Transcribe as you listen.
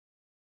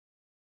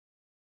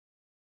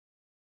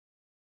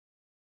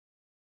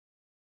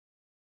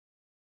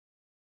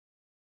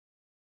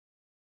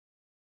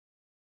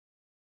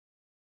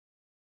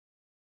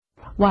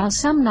While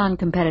some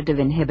non-competitive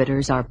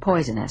inhibitors are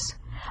poisonous,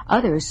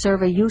 others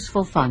serve a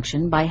useful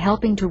function by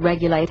helping to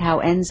regulate how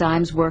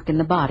enzymes work in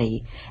the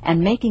body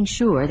and making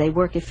sure they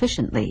work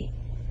efficiently.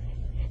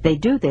 They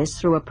do this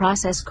through a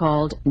process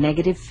called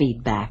negative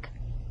feedback.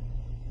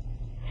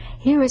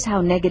 Here is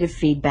how negative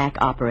feedback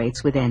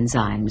operates with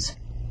enzymes.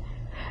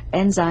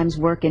 Enzymes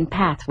work in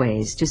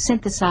pathways to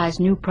synthesize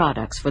new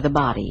products for the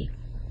body.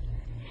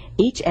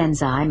 Each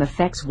enzyme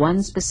affects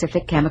one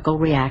specific chemical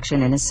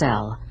reaction in a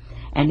cell,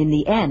 and in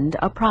the end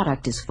a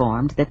product is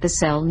formed that the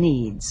cell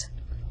needs.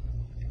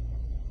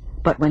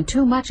 But when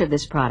too much of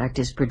this product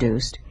is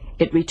produced,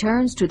 it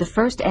returns to the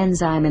first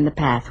enzyme in the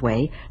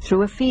pathway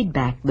through a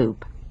feedback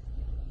loop.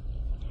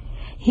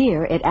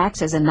 Here it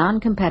acts as a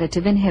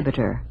non-competitive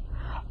inhibitor.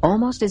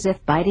 Almost as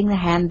if biting the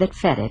hand that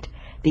fed it,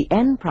 the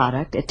end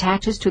product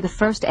attaches to the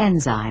first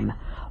enzyme,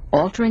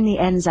 altering the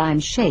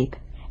enzyme's shape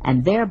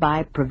and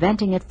thereby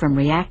preventing it from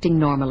reacting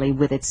normally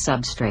with its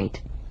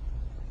substrate.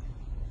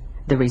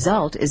 The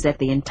result is that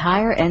the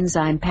entire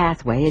enzyme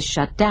pathway is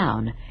shut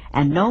down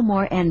and no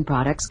more end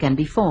products can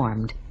be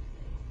formed.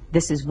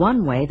 This is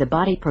one way the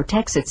body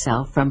protects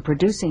itself from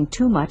producing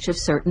too much of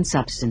certain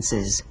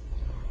substances.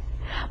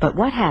 But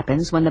what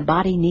happens when the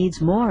body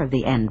needs more of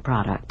the end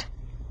product?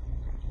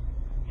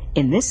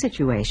 In this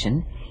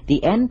situation,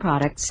 the end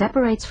product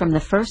separates from the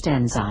first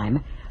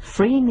enzyme,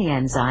 freeing the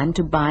enzyme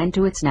to bind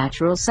to its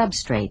natural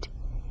substrate.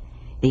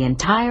 The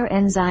entire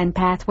enzyme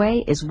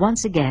pathway is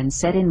once again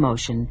set in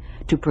motion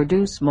to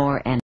produce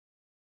more enzymes.